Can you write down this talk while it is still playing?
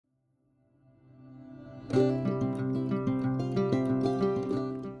Oh,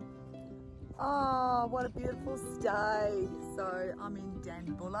 what a beautiful day. So I'm in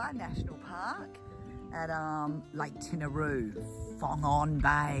Danbulla National Park at Lake Tinaroo, Fong-On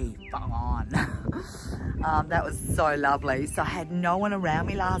Bay, Fong-On. That was so lovely. So I had no one around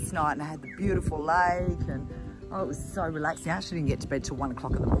me last night and I had the beautiful lake and oh, it was so relaxing. I actually didn't get to bed till 1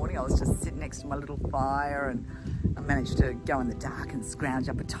 o'clock in the morning. I was just sitting next to my little fire and I managed to go in the dark and scrounge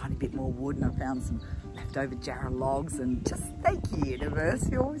up a tiny bit more wood and I found some leftover jarrah logs and just thank you, universe.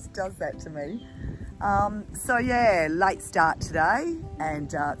 He always does that to me. So yeah, late start today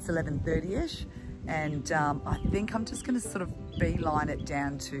and it's 11:30ish and I think I'm just going to sort of beeline it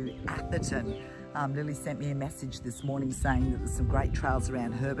down to Atherton. Lily sent me a message this morning saying that there's some great trails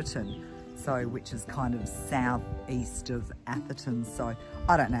around Herberton, so which is kind of southeast of Atherton. So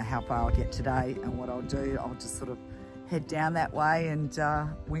I don't know how far I'll get today and what I'll do. I'll just sort of head down that way and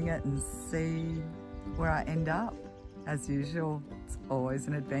wing it and see where I end up. As usual, it's always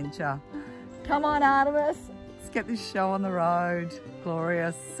an adventure. Come on, Artemis. Let's get this show on the road.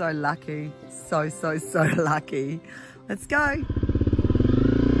 Glorious, so lucky, so lucky. Let's go.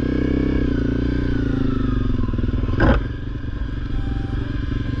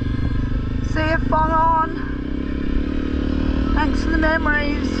 See you, Fong-On. Thanks for the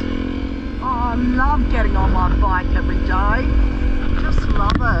memories. Oh, I love getting on my bike every day. Just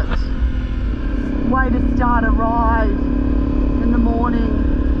love it. Way to start a ride in the morning.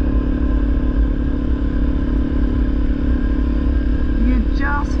 You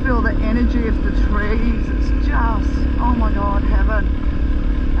just feel the energy of the trees. It's just, oh my God, heaven.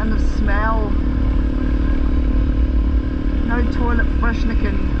 And the smell. No toilet freshener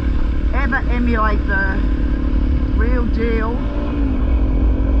can ever emulate the real deal.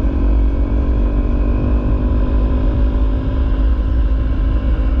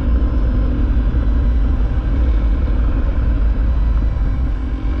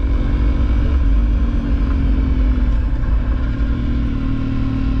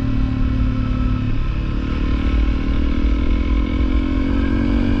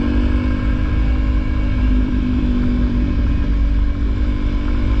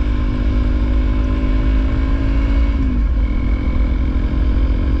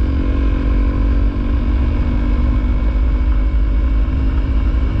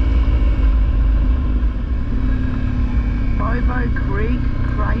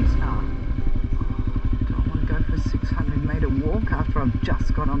 I've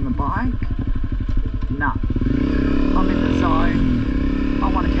just got on the bike. Nah, I'm in the zone. I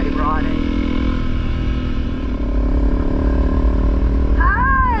want to keep riding.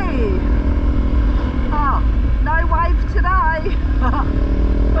 Hey! Oh, no wave today.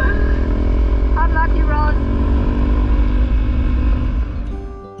 Unlucky, Roz.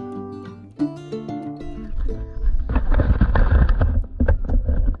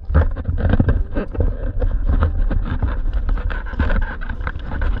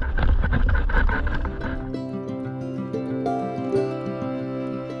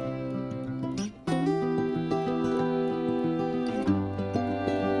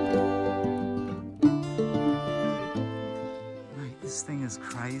 This thing is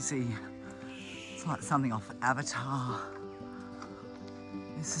crazy. It's like something off Avatar.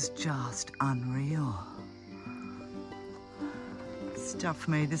 This is just unreal. Stuff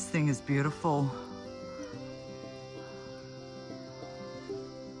me, this thing is beautiful.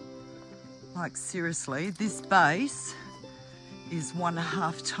 Like seriously, this base is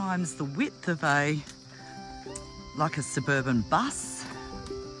 1.5 times the width of like a suburban bus.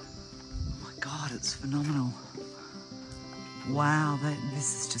 Oh my God, it's phenomenal. Wow,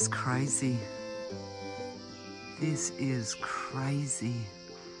 this is just crazy. This is crazy.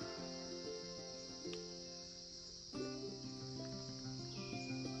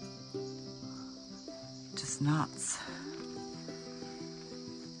 Just nuts.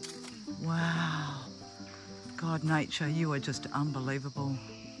 Wow. God, nature, you are just unbelievable.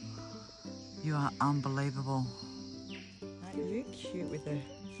 You are unbelievable. Aren't you cute with a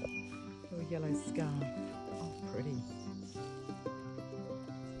little yellow scarf? Oh, pretty.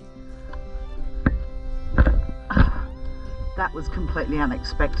 That was completely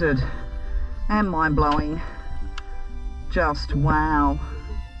unexpected and mind-blowing. Just wow.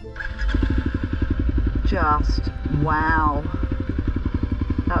 Just wow.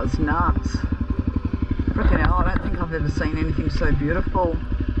 That was nuts. Frickin' hell, I don't think I've ever seen anything so beautiful.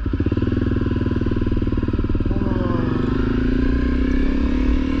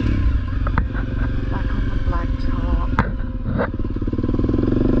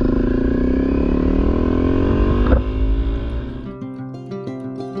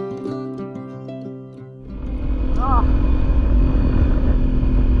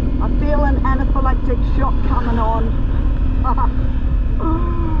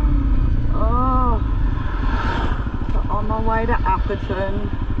 Atherton.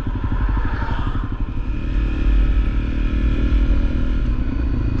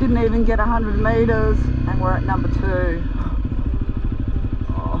 Didn't even get 100 metres and we're at number 2.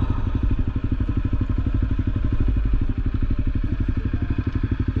 Oh.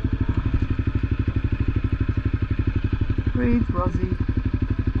 Breathe, Rosie.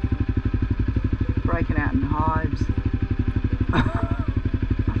 Breaking out in hives.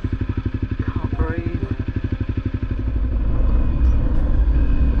 Can't breathe.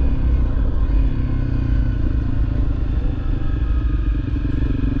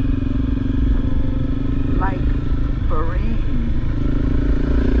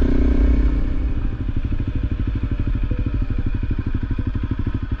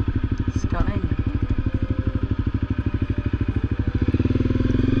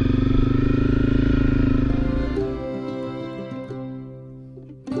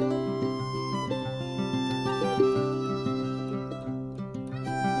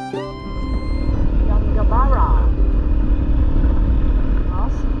 Yungaburra.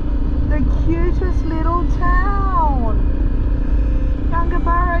 The cutest little town.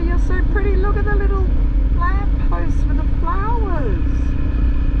 Yungaburra, you're so pretty. Look at the little lampposts with the flowers.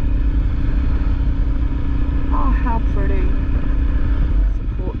 Oh, how pretty.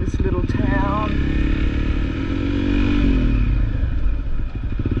 Support this little town.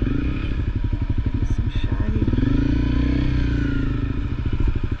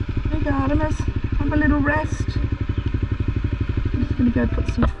 Artemis, have a little rest. I'm just going to go put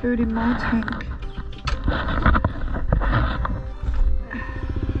some food in my tank.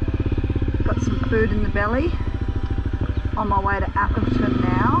 Got some food in the belly. On my way to Atherton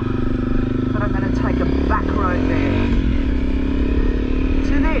now, but I'm going to take a back road there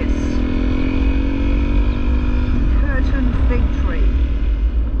to this Herberton Fig Tree,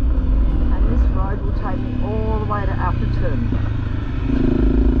 and this road will take me all the way to Atherton.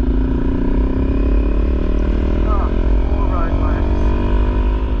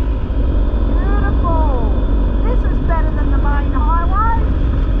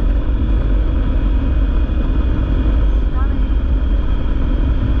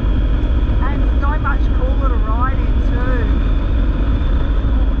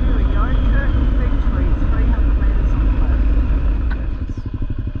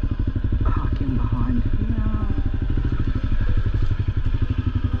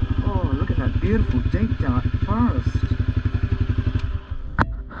 Beautiful deep dark forest. I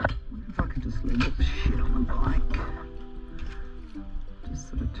wonder if I could just leave all the shit on the bike. Just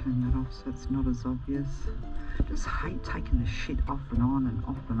sort of turn that off so it's not as obvious. Just hate taking the shit off and on and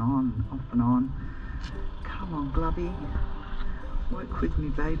off and on and off and on. Come on, Glubby. Work with me,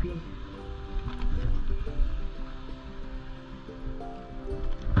 baby.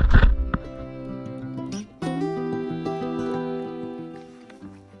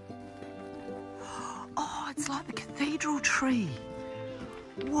 It's like the cathedral tree.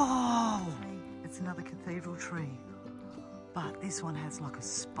 Whoa! It's another cathedral tree. But this one has like a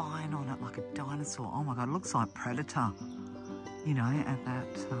spine on it, like a dinosaur. Oh my God, it looks like Predator. You know, at that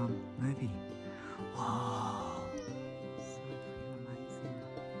movie. Whoa! So amazing.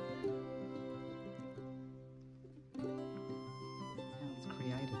 How it's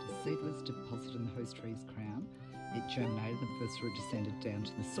created. A seed was deposited in the host tree's crown. It germinated, the first root descended down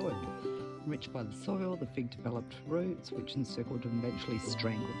to the soil. Enriched by the soil, the fig developed roots which encircled and eventually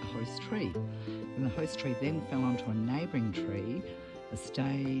strangled the host tree. And the host tree then fell onto a neighbouring tree, a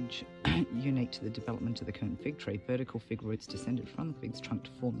stage unique to the development of the curtain fig tree. Vertical fig roots descended from the fig's trunk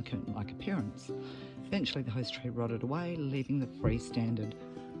to form the curtain-like appearance. Eventually the host tree rotted away, leaving the freestanding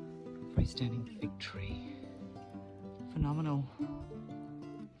fig tree. Phenomenal.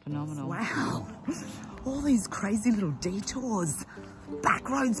 Phenomenal. Wow. All these crazy little detours. Back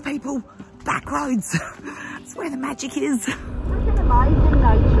roads, people. Back roads. That's where the magic is. Freaking amazing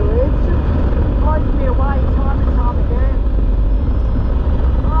nature. It just blows me away time and time again.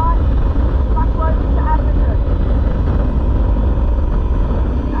 Right, back roads to Atherton.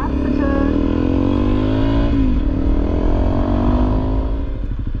 Atherton.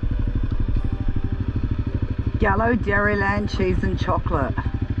 Gallo Dairyland cheese and chocolate.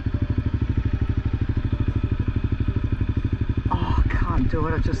 Do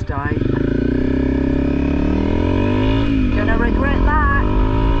what I just ate. Gonna regret that.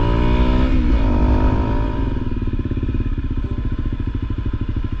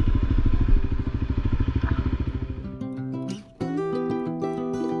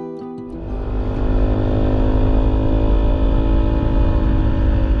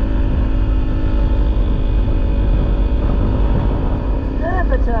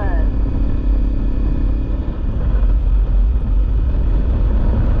 Herberton.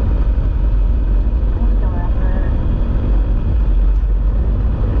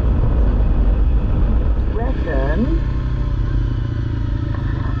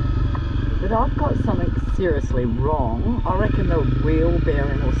 seriously wrong. I reckon the wheel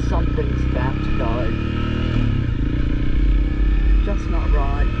bearing or something's about to go. Just not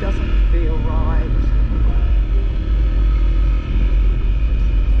right, doesn't feel right.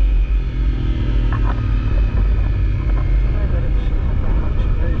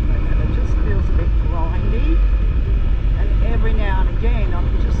 Every now and again I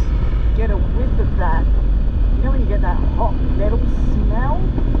can just get a whiff of that. You know when you get that hot metal smell?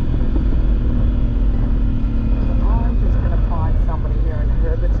 So I'm just going to find somebody here in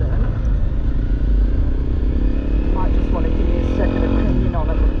Herberton. I just want to give you a second opinion on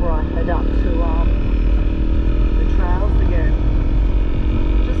it before I head up to the trails again.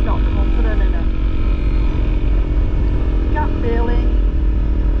 Just not confident in it. Gut feeling.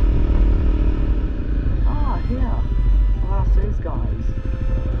 Oh, here. Past these guys.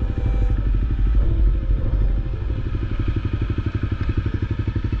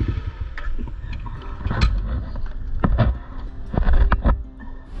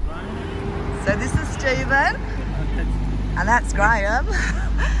 So this is Stephen, and that's Graham.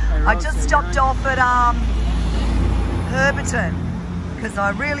 I just stopped off at Herberton because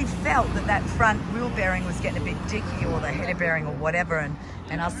I really felt that that front wheel bearing was getting a bit dicky, or the header bearing or whatever, and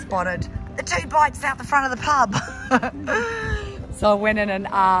I spotted the 2 bikes out the front of the pub. So I went in and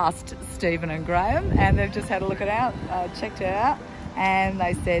asked Stephen and Graham, and they've just had a look at it out, checked it out, and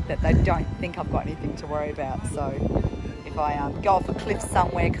they said that they don't think I've got anything to worry about. So if I go off a cliff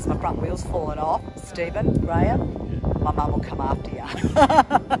somewhere because my front wheel's fallen off, Stephen, Graham, my mum will come after you.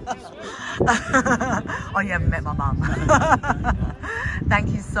 Oh, you haven't met my mum. Thank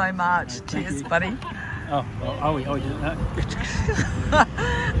you so much. Cheers, buddy. Oh, we did that.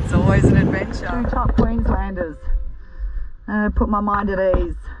 It's always an adventure. 2 top Queenslanders. Put my mind at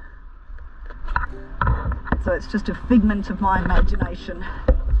ease. So it's just a figment of my imagination.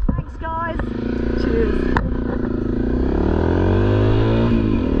 Thanks, guys. Cheers.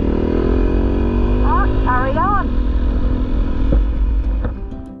 Carry on.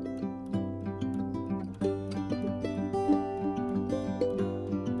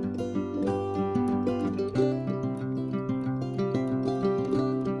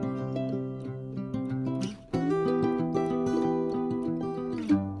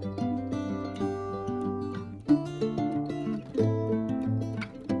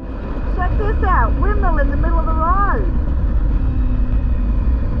 Check this out, windmill in the middle of the road.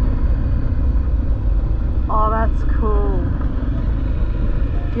 Oh, that's cool.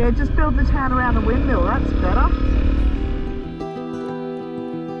 Yeah, just build the town around the windmill, that's better.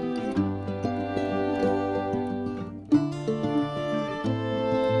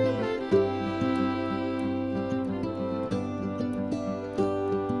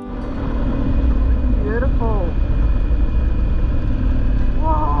 Beautiful.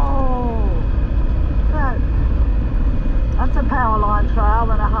 Whoa. That's a power line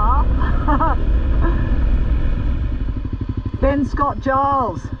trail and a half. Ben Scott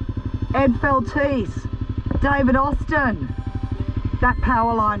Giles, Ed Feltese, David Austin. That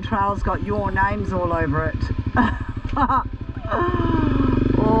power line trail's got your names all over it.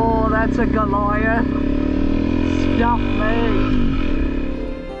 Oh, that's a Goliath. Stuff me.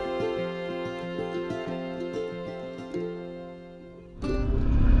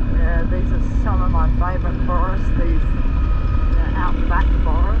 Yeah, these are some of my favourite forests, these outback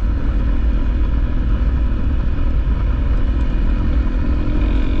forests.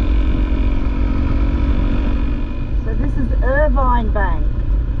 This is Irvinebank.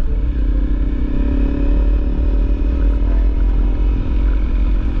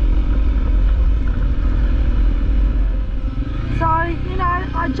 So, you know,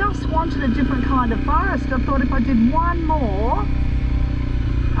 I just wanted a different kind of forest. I thought if I did one more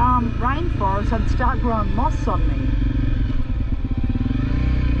rainforest, I'd start growing moss on me.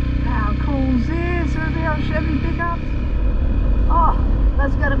 How cool is this? Are there Chevy pickups? Oh,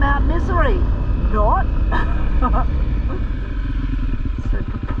 let's go to Mount Misery. Not. So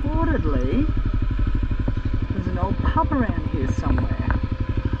purportedly, there's an old pub around here somewhere.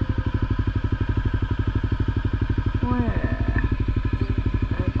 Where?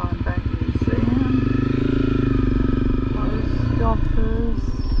 Herberton Museum, Post Office,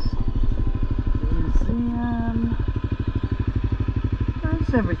 Museum.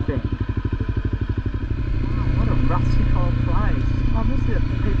 There's everything. Oh, what a rustic old place. Oh, this is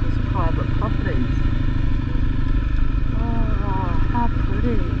people's private properties. How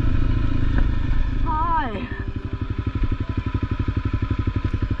pretty. Hi.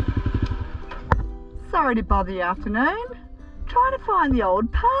 Sorry to bother you afternoon. Trying to find the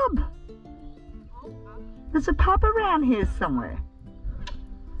old pub. There's a pub around here somewhere.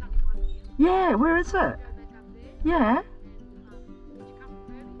 Yeah, where is it? Yeah.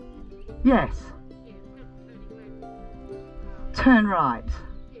 Yes. Turn right.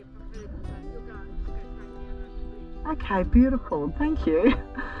 Okay, beautiful. Thank you.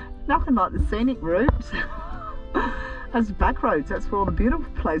 Nothing like the scenic routes. Those back roads, that's where all the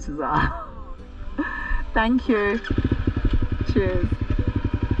beautiful places are. Thank you. Cheers.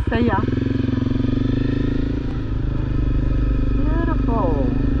 See ya. Beautiful.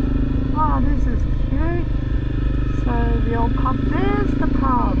 Oh, this is cute. So the old pub, there's the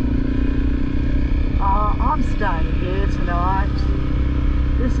pub. Oh, I'm staying here tonight.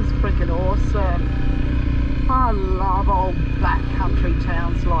 This is freaking awesome. I love old backcountry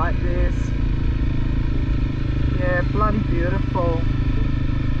towns like this. Yeah, bloody beautiful.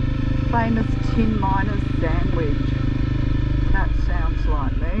 Famous tin miner's sandwich. That sounds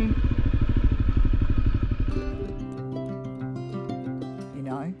like me. You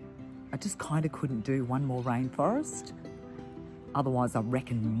know, I just kind of couldn't do one more rainforest. Otherwise, I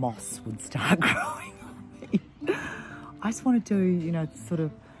reckon moss would start growing on me. I just want to do, you know, sort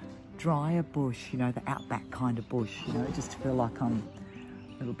of drier bush, you know, the outback kind of bush, you know, just to feel like I'm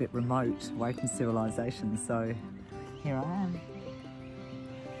a little bit remote away from civilization. So here I am.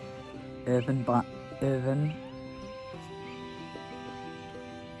 Irvinebank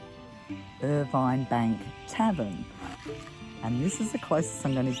Tavern. And this is the closest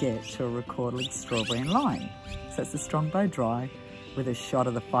I'm going to get to a recorded strawberry and lime. So it's a Strongbow Dry with a shot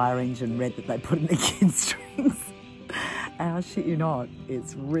of the fire engine red that they put in the kids' drinks. And I shit you not,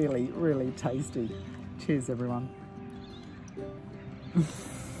 it's really, really tasty. Cheers, everyone.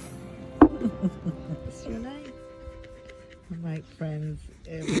 What's your name? I make friends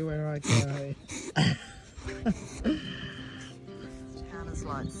everywhere I go. Town is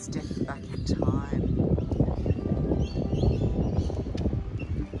like stepped back in time.